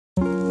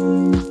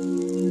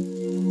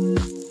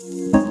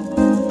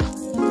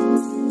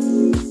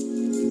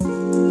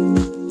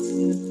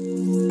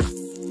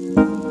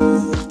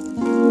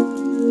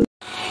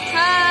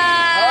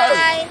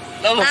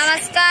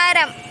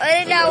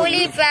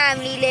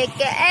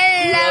ചാനലിലേക്ക്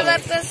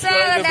എല്ലാവർക്കും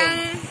സ്വാഗതം.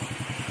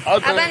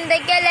 അപ്പൊ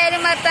എന്തൊക്കെ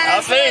എല്ലാരും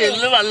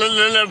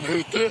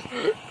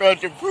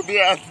പുതിയ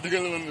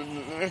അതിഥികൾ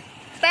വന്നിട്ടുണ്ട്.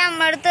 ഇപ്പൊ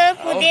നമ്മടുത്ത്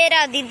പുതിയൊരു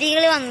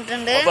അതിഥികൾ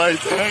വന്നിട്ടുണ്ട്.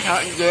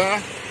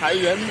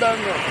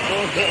 എന്താണ്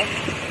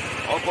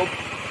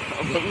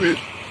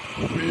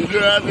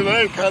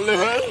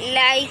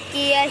ലൈക്ക്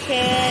ചെയ്യുക,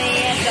 ഷെയർ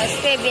ചെയ്യുക,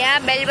 സബ്സ്ക്രൈബ് ചെയ്യുക,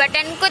 ബെൽ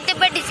ബട്ടൺ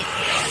കുത്തിപ്പൊട്ടിച്ച്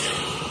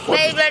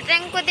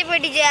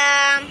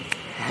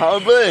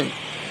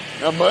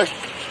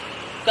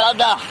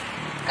കട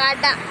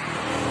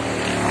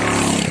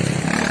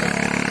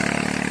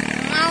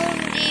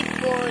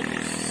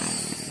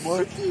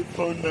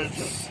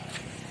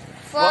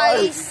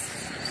Fayiz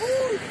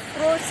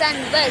fruits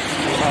and veg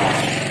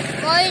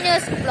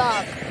Moinus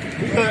blog.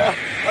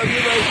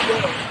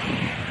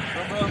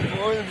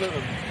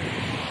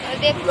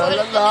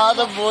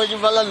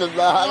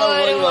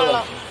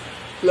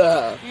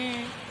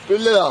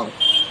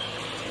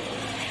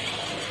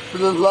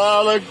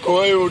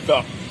 കോഴിമുട്ട,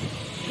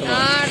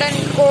 നാടൻ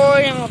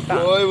കോഴിമുട്ട,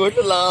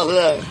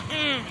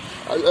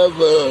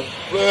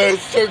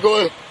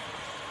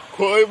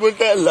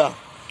 കോഴിമുട്ട അല്ല,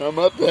 നമ്മ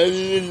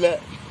പെരിയില്ല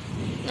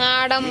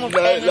നാടൻ മുട്ട.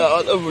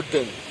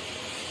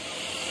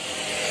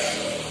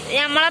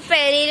 നമ്മളെ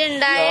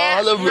പെരിയിലുണ്ടായ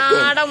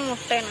നാടൻ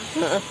മുട്ടയാണ്.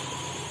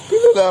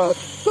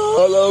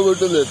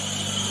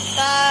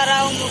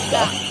 താറാവ് മുട്ട,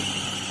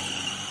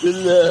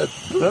 പിന്നെ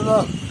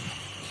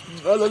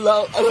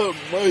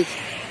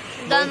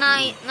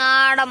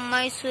നാടൻ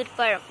മൈസൂർ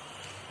പഴം,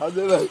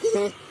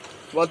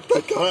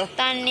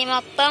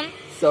 തണ്ണിമത്തം,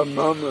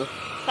 സമ്മാമ്,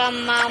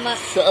 സമ്മാമ്,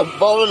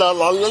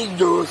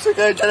 ജ്യൂസ്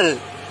കഴിച്ചേ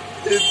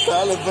ഈ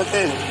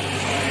തലപ്പത്തെ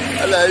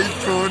അല്ല, ഈ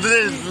ചൂടില്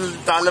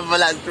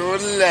തലപ്പല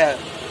ചൂടില്ലേ,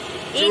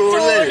 ഈ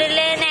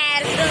ചൂടില്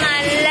നേരത്തെ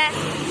നല്ല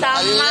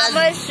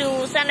സമ്മാമ്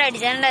ജ്യൂസ്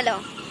അടിച്ചിട്ടുണ്ടല്ലോ.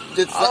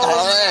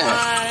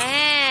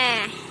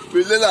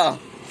 പിന്നെ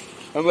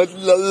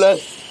നല്ല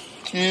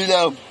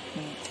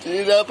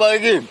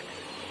ചീരാപ്പാക്കും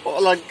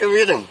ഉളക്ക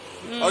വീടും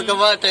ഒക്കെ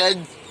മാറ്റേ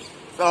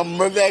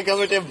സമ്മതിയാക്കാൻ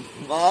പറ്റിയ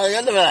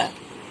മാങ്ങല്ലേ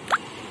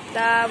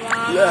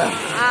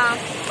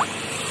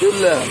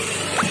ഇല്ല,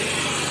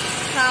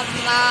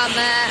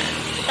 സമ്മാമ്,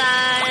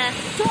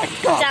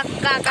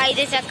 ചക്ക,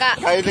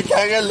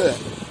 കൈതച്ചക്കല്ലേ,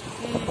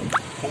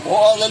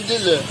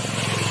 ഓറഞ്ചില്ലേ,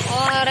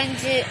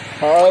 ഓറഞ്ച്,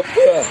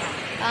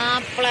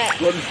 ആപ്പിള്,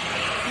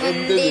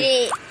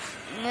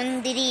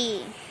 മുന്തിരി,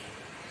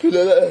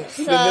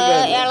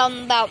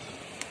 ഇളന്തം,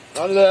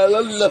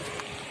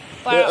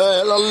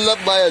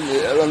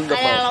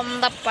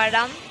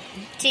 ഇളന്തപ്പഴം,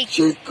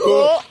 ചിക്കു,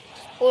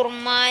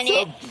 ഉറുമാന്,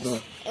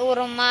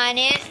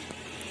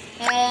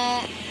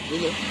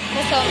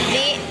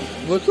 മുസംബി,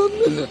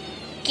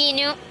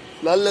 കിനു,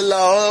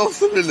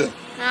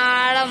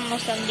 നാടൻ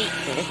മുസംബി,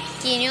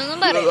 കിനു എന്നും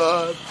പറയും,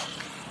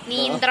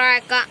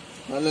 നീന്ത്രക്ക,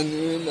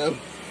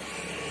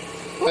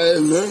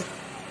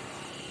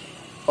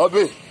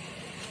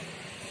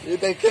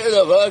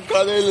 ഇതൊക്കെയാണ്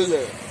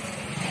കടയിലല്ലേ.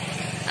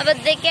 അപ്പൊ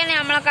ഇതൊക്കെയാണ്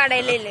നമ്മളെ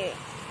കടയിലല്ലേ.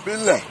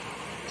 പിന്നെ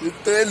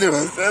ഇത്രയും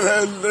ദിവസം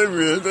എന്റെ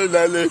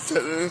വീട്ടിലാണ്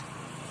വെച്ചത്.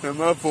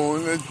 നമ്മ ഫോൺ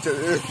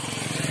വെച്ചത്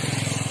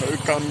ഒരു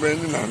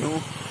കമ്പനിയിലാണ്.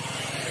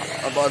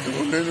 അപ്പൊ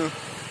അതുകൊണ്ട്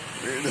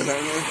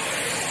വീട്ടിലാണ്,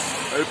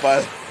 ഒരു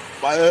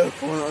പഴയ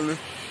ഫോണാണ്.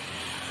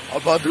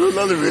 അപ്പൊ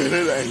അതുകൊണ്ടത്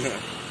വീട്ടിലായില്ല.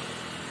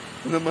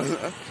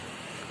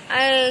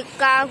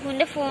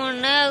 കാക്കുന്റെ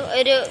ഫോണിന്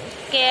ഒരു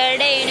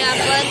കേടായിരുന്നു.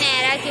 അപ്പൊ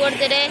നേരാക്കി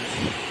കൊടുത്തിട്ട്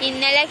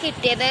ഇന്നലെ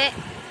കിട്ടിയത്.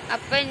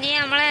 അപ്പൊ ഇനി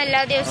നമ്മളെ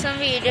എല്ലാ ദിവസവും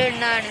വീഡിയോ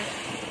ഇടുന്നതാണ്.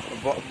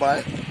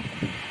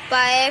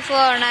 പഴയ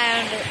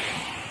ഫോണായോണ്ട്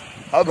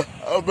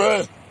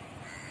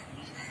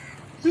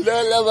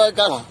ഇതാണ് നമ്മുടെ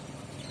കട.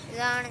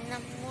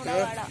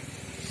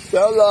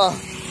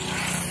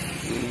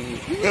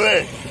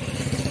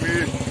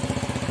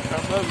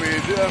 നമ്മളെ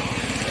വീഡിയോ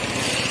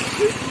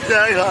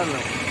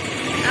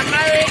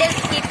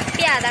സ്കിപ്പ്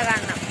ചെയ്യാതെ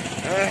കാണണം.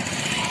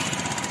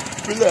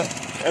 പിന്നെ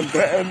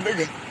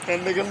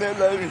എന്തൊക്കെ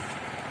എല്ലാവരും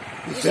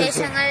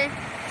വിശേഷങ്ങൾ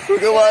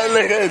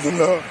സുഖമായല്ലേ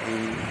കഴിച്ചോ?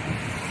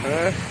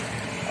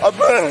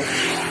 അപ്പൊ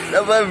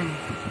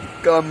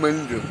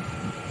കമന്റ്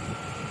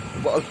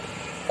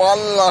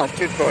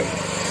പല്ലാട്ടിട്ടോ,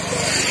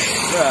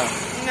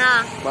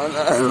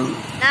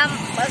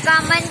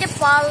 കമന്റ്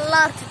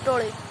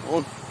പള്ളർച്ചിട്ടോളി,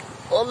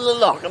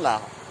 ഒന്നല്ല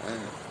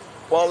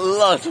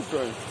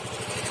പല്ലാട്ടിട്ടോ.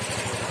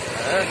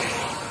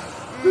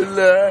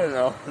 പിന്നെ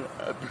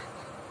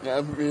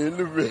ഞാൻ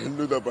വീണ്ടും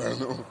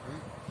പറഞ്ഞു,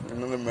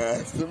 നിങ്ങൾ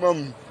മാക്സിമം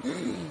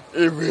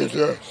ഈ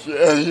വീഡിയോ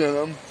ഷെയർ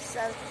ചെയ്യണം,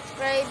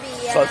 സബ്സ്ക്രൈബ്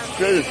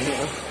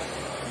ചെയ്യണം,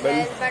 ബെൽ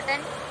ബട്ടൺ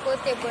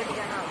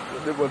കുത്തിപ്പൊട്ടിക്കണം.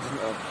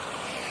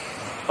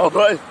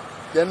 അപ്പൊ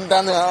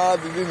എന്താണ് ആ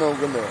അതിഥി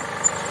നോക്കുന്നത്?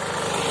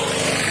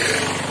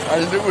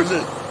 അതിന്റെ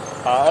മുന്നിൽ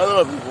ആള്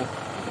വന്നു.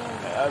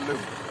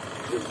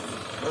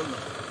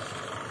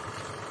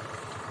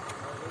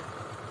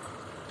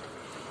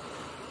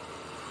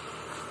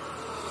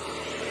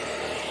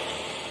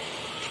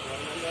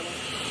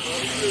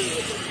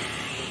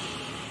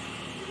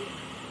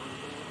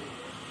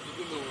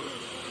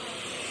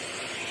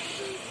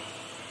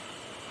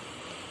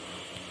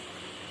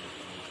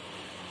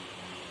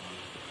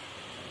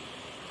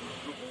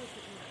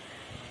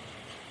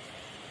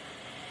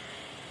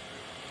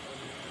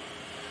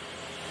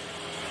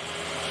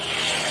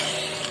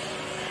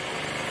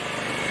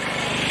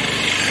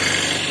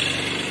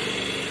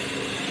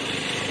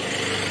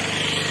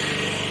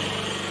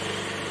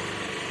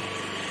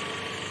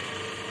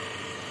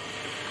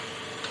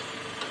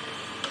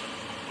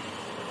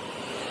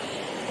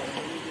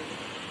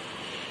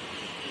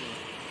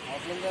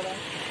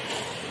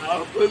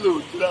 Apa lu?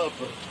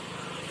 Kenapa?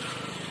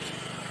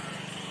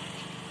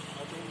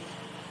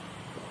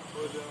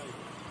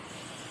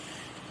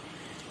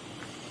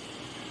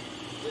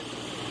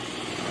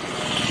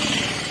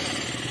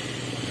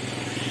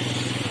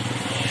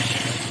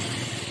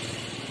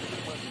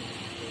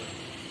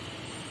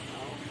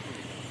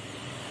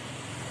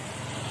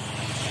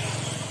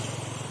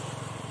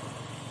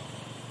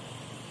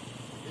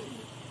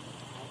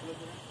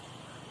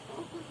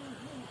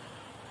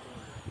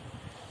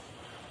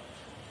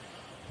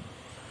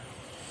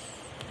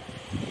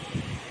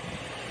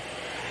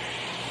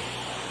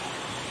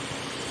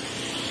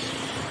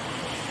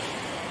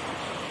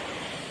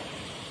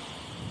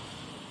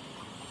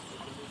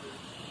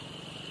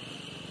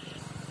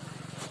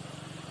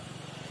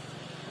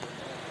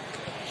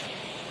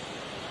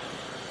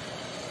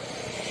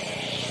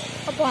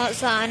 അപ്പൊ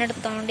സാധനം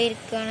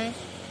എടുത്തോണ്ടിരിക്കാണ്.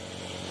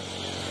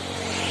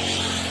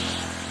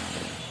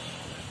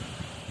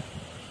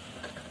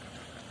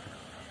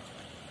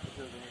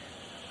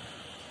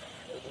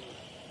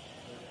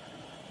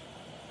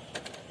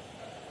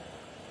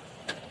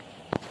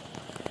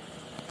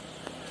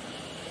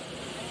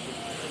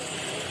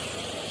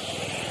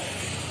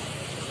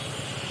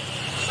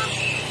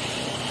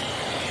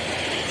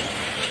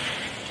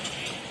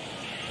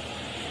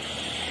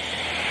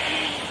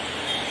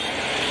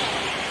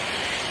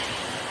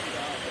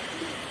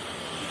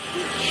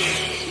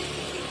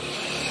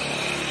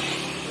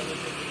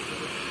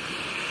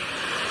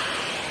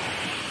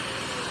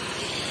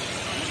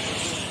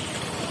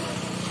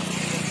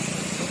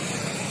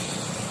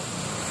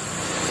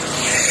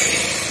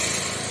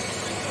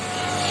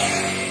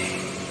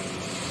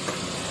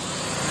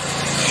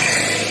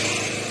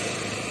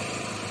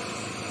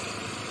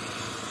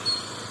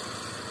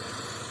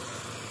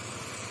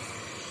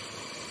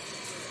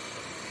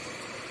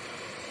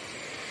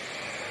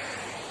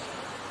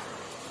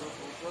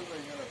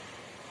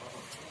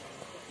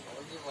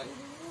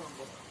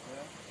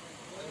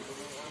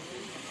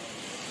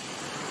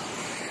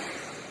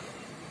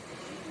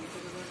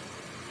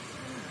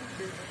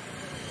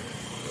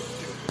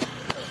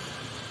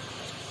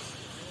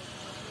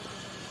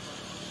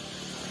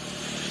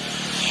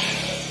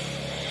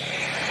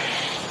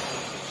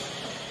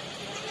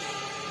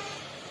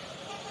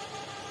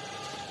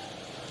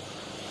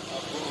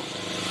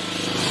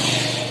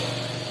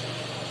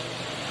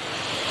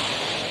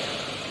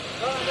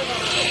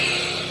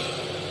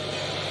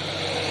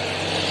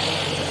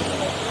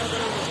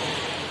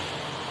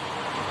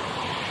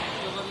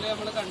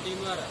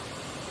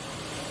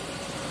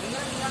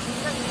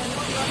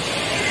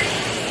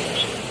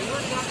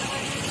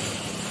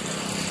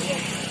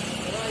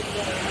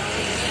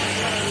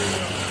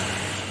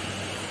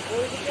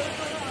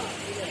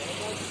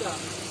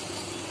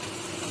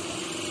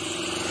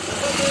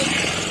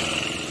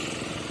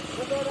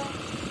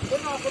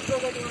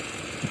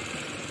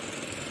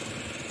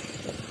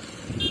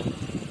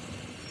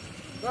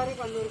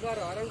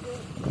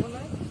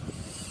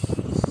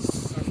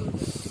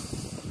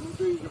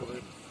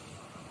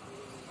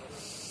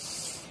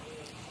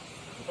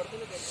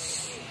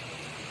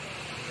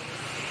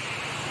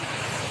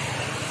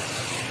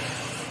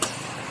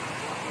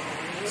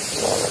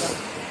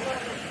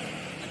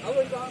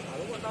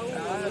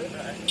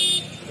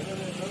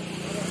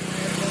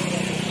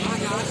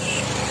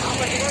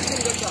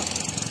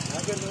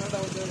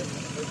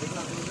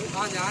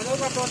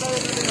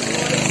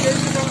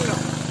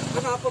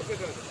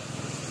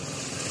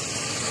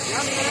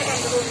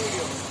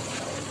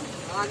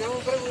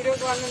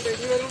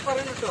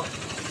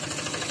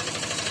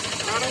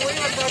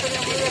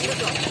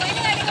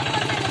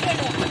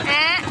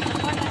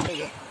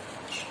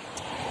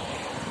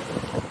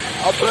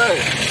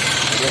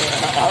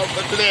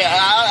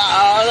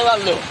 ആള്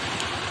വന്നു.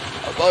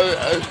 അപ്പൊ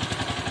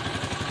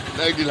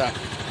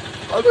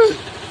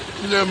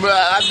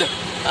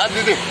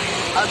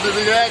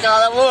അതിനെ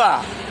കാണാൻ പോവാ.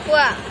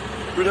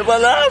 പിന്നെ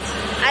പല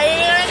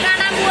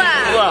കാണാൻ പോവാ.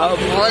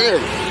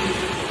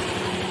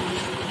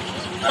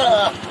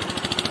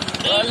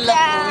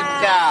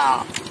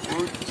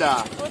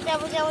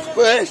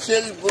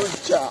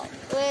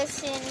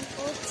 Persian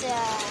പൂച്ച.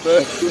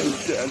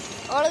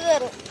 ഓള്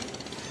കേറും.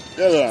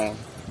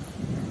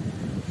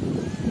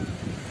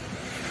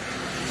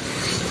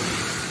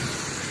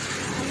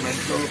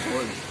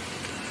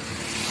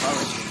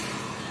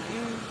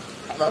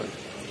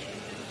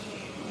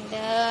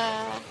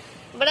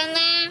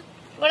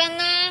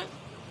 ഇവിടെന്ന്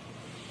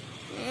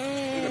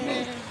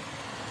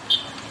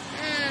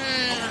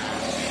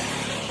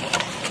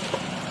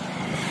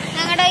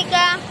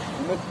ഞങ്ങടേക്കാ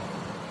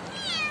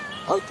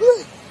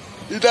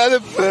ഇതാണ്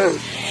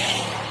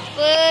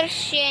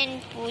പേർഷ്യൻ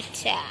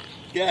പൂച്ച.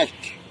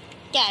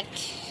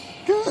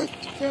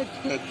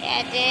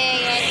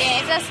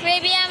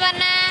 സബ്സ്ക്രൈബ് ചെയ്യാൻ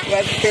പറഞ്ഞ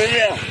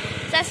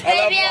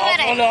സബ്സ്ക്രൈബ് ചെയ്യാൻ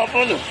പറ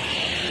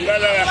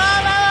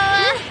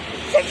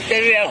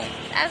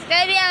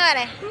സബ്സ്ക്രൈബ് ചെയ്യാൻ പറ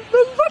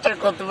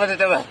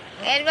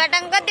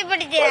ബട്ടൺ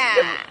കൊത്തിപ്പിടിച്ച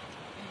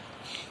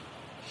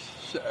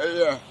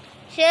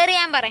ഷെയർ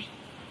ചെയ്യാൻ പറ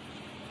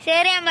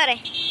ഷെയർ ചെയ്യാൻ പറ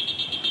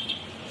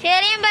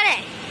ഷെയർ ചെയ്യാൻ പറ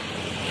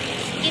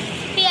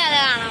സ്കിപ്പ് ചെയ്യാതെ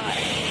കാണാൻ പറ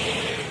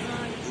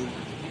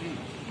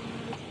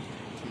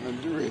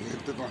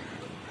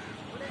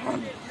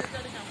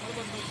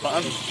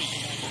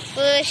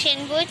പേർഷ്യൻ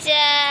പൂച്ച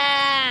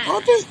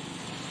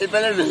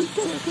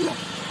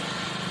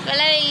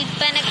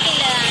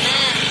വിൽപ്പനക്കുള്ളതാണ്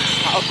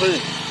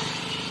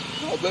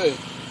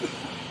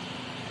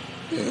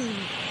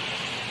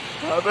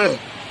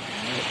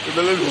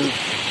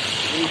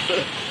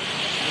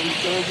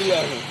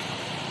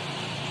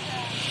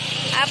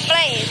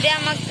അപ്പളേ ഇത്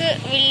നമുക്ക്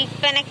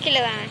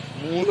വിൽപ്പനക്കുള്ളതാണ്.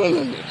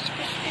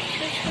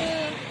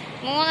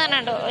 3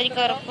 ഉണ്ടോ? ഒരു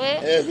കറുപ്പ്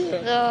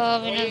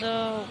പിന്നെ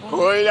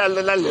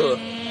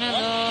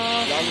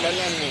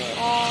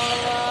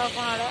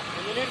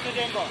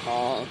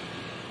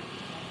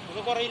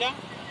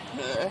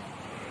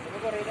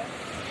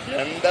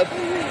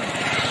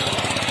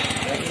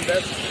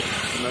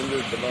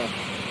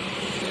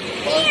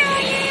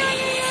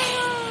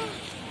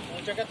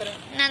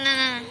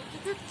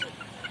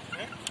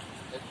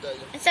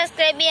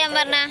സബ്സ്ക്രൈബ് ചെയ്യാൻ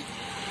പറഞ്ഞ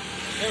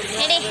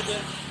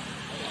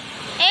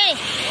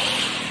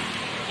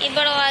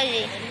ഇവിടെ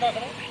വാജി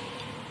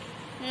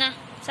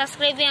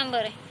സബ്സ്ക്രൈബ് ചെയ്യാൻ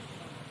പറ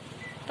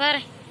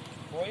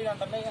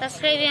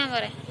സബ്സ്ക്രൈബ് ചെയ്യാൻ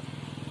പറ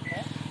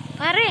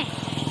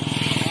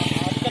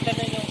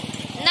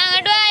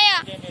അങ്ങോട്ട് പോയോ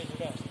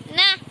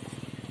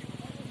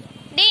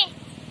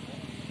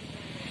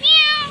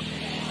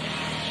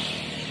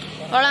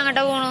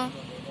ഓളങ്ങോട്ടാ പോണു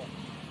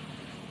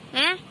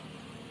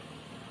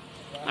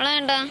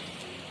ഓളങ്ങോട്ടാ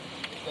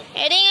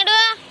എടി ഇങ്ങോട്ട്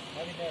വാ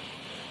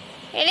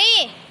എടി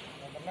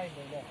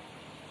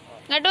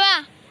ഇങ്ങോട്ട് വാ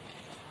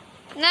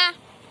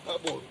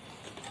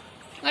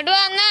ഇങ്ങോട്ട്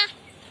വാ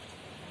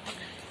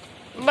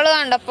ഇവള്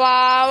കണ്ട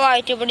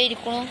പാവായിട്ട് ഇവിടെ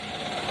ഇരിക്കണു.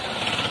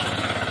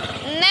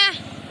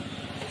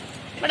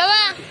 ഇവിടെ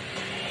വാ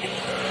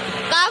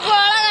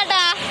കാക്കോള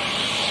കേട്ടാ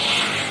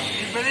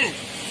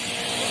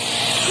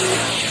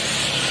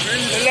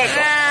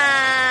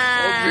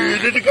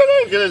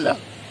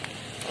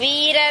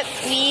വീര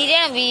വീര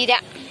വീര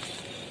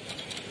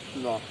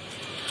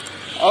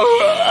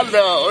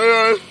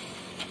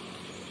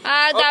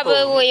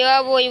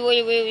പോയി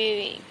പോയി പോയി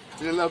പോയി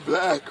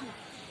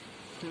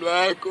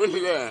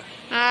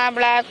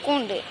ബ്ലാക്കും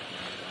ഉണ്ട്.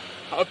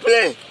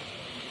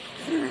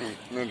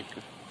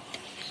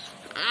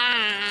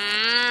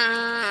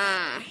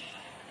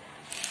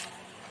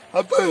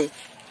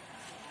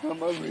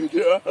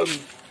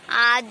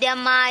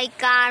 ആദ്യമായി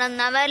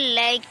കാണുന്നവർ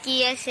ലൈക്ക്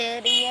ചെയ്യുക,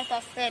 ഷെയർ ചെയ്യുക,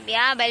 സബ്സ്ക്രൈബ്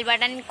ചെയ്യുക, ബെൽ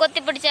ബട്ടൺ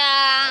കൊത്തിപ്പിടിച്ച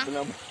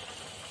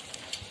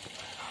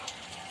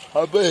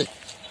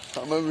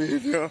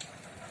വീഡിയോ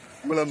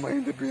നമ്മളെ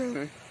മൈൻഡ്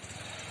ചെയ്യാണ്.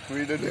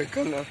 വീഡിയോ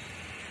കേൾക്കല്ല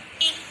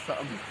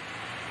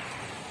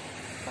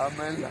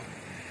സമയല്ല.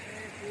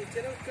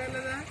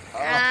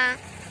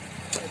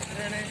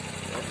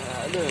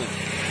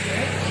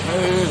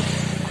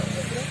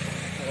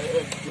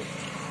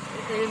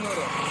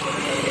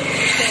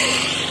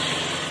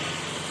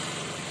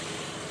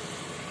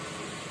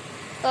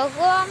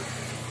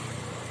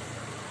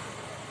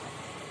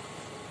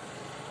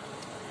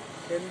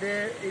 എന്റെ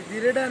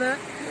ഇതിലിടാനാ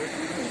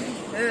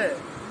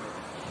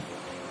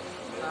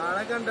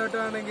നാളെ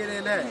കണ്ടോട്ടാണെങ്കിൽ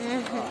അല്ലേ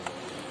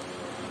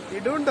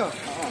ഇടുണ്ടോ?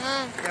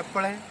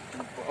 എപ്പളേ?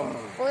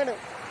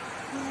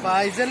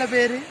 ഫായിസല്ലേ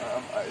പേര്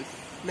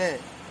അല്ലേ?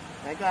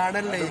 ഞാൻ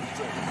കാണല്ലേ.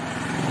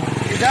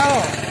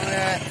 ഇതാവോ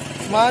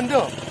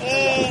മാന്തോ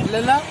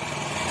ഇല്ലല്ലോ?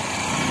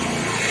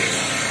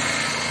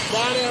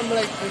 ഇതാണ്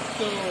നമ്മളെ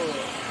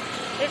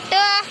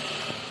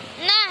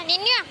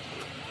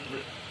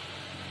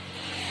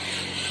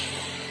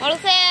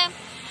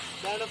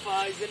ഇതാണ്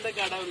ഫായിസിന്റെ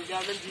കട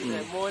ഉദ്ഘാടനം ചെയ്തേ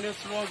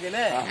മോനൂസ് വ്ലോഗ്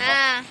അല്ലേ?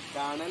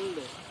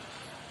 കാണലുണ്ട്.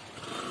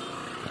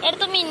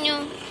 എടുത്തു മിന്നു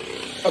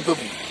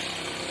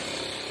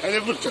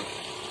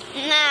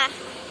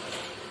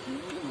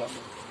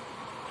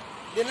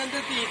ഇതിനെന്താ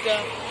തീറ്റ?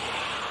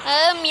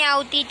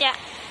 മ്യാവ് തീറ്റ.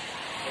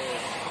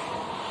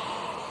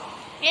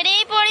 എടീ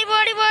പോടി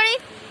പോടി പോടി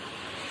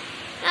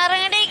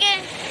ഇറങ്ങടേക്ക്.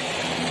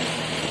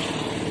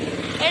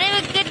 എടേ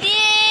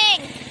വിക്കറ്റിയേ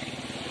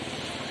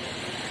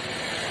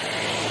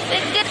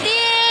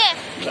വിക്കറ്റിയേ.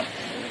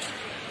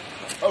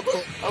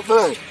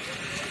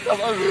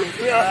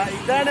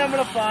 ഇതാണ്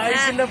നമ്മളെ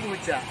ഫായിസിന്റെ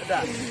പൂച്ച.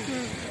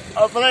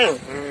 നമ്മളെ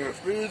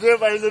വീഡിയോ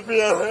വൈൻഡപ്പ്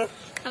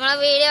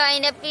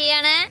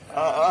ചെയ്യാണ്.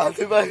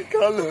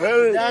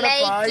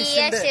 ലൈക്ക്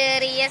ചെയ്യുക,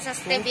 ഷെയർ ചെയ്യുക,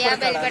 സബ്സ്ക്രൈബ് ചെയ്യുക,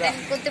 ബെൽ ബട്ടൺ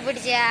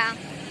കുത്തിപ്പിടിച്ച.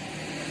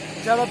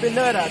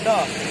 പിന്നെ വരാം കേട്ടോ.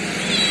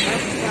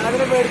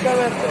 സാധനം മേടിക്കാൻ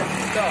വരട്ടെ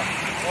കേട്ടോ.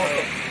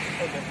 ഓക്കെ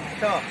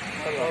കേട്ടോ.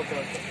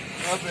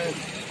 ഓക്കെ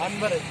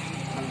അൻവർ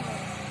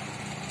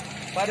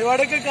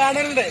പരിപാടിയൊക്കെ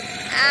കാണലുണ്ട്.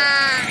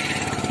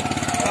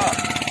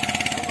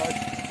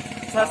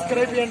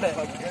 സബ്സ്ക്രൈബ് ചെയ്യണ്ടേ?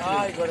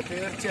 ആയിക്കോട്ടെ,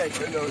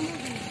 തീർച്ചയായിട്ടും.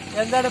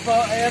 എന്താണ്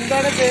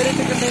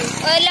പേരിട്ടിട്ടുണ്ട്?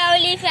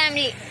 Lovely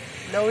family.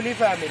 Lovely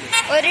family.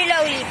 ഒരു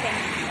ലവ്ലി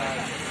ഫാമിലി.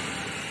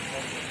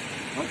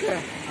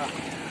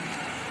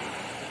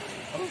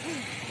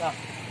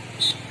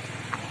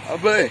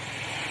 അപ്പേ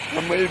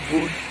നമ്മൾ ഈ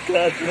ബൂട്ട്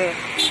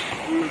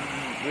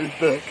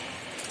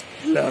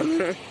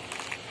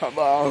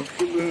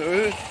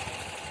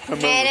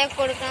നേരെ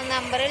കൊടുക്കുന്ന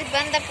നമ്പറിൽ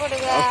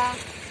ബന്ധപ്പെടുക.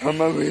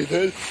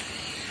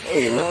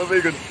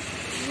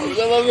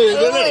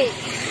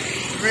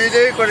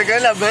 വീഡിയോ കൊടുക്കാൻ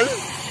നമ്പർ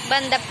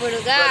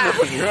ബന്ധപ്പെടുക.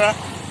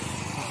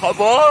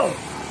 അപ്പോ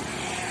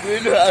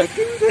വീഡിയോ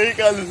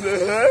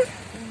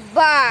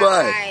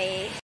ബൈ.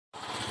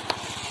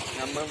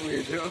 നമ്മ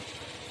വീഡിയോ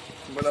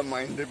ഇവിടെ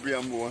മൈൻഡ്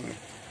ചെയ്യാൻ പോവാണ്.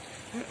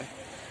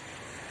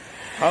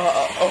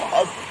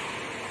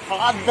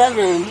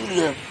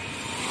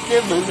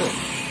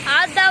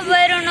 അതാ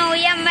വരുന്നു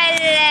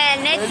എം.എൽ.എ.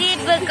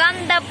 നജീബ്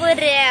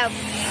കാന്തപുരം.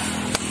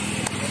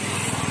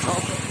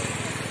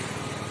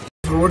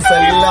 ഫ്രൂട്ട്സ്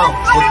എല്ലാം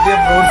പുതിയ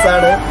ഫ്രൂട്ട്സ്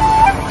ആണ്.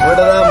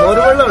 ഇവിടെ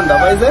മോരുവെള്ളം ഉണ്ടോ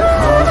പൈസ?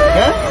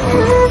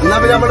 എന്നാ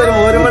പിന്നെ നമ്മളൊരു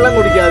മോരുവെള്ളം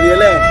കുടിക്കാതെ മതി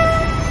അല്ലേ?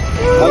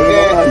 ഓക്കെ.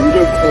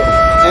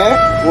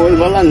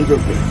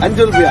 5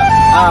 റുപ്യ.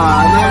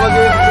 അത്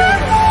നമുക്ക്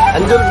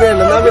 5 റുപ്യ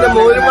ഉണ്ട്. എന്നാ പിന്നെ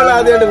മോരുവെള്ളം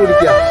ആദ്യമായിട്ട്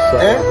കുടിക്കാം.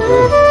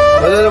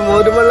 ഒരു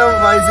മോരുവെള്ളം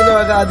വയസ്സിന്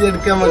വക ആദ്യം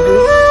എടുക്കാം നമുക്ക്.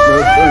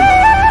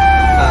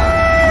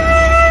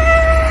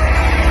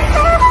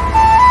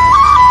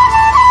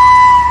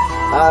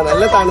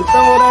 നല്ല തണുത്ത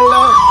മോരല്ല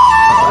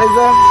പൈസ.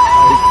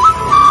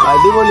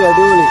 അടിപൊളി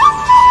അടിപൊളി.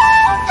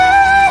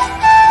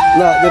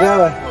 എന്നാ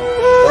ജരാവേ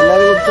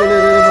എല്ലാരും കുടിച്ചോളി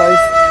ഒരു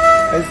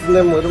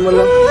പൈസന്റെ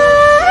മോരുവെള്ളം.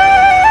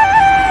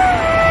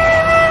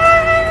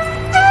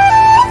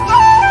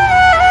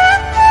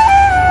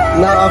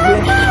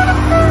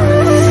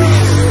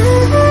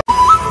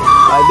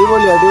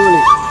 അടിപൊളി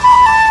അടിപൊളി.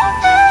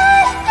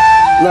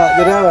 എന്നാ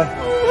ജരാവേ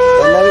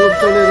എല്ലാരും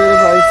കുടിച്ചോളി ഒരു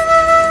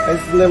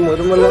പൈസന്റെ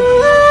മോരുവെള്ളം.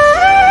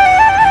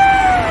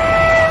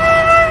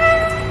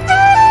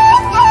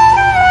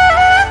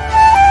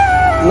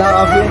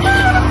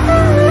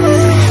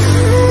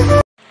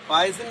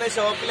 ഫായിസിന്റെ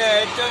ഷോപ്പിലെ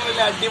ഏറ്റവും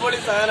വലിയ അടിപൊളി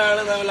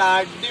സാധനമാണ് നല്ല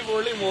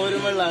അടിപൊളി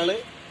മോരുവെള്ളമാണ്.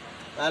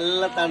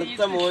 നല്ല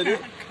തണുത്ത മോര്,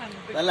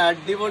 നല്ല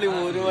അടിപൊളി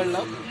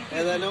മോരുവെള്ളം.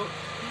 ഏതായാലും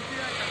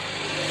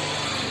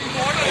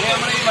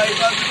നമ്മൾ ഈ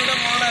ബൈപ്പാസിൽ കൂടെ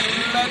പോകണം.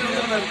 എല്ലാവരും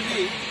ഒന്ന്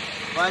നിർത്തി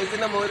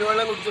ഫായിസിന്റെ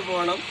മോരുവെള്ളം കുടിച്ച്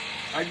പോകണം.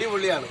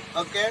 അടിപൊളിയാണ്.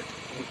 ഓക്കെ.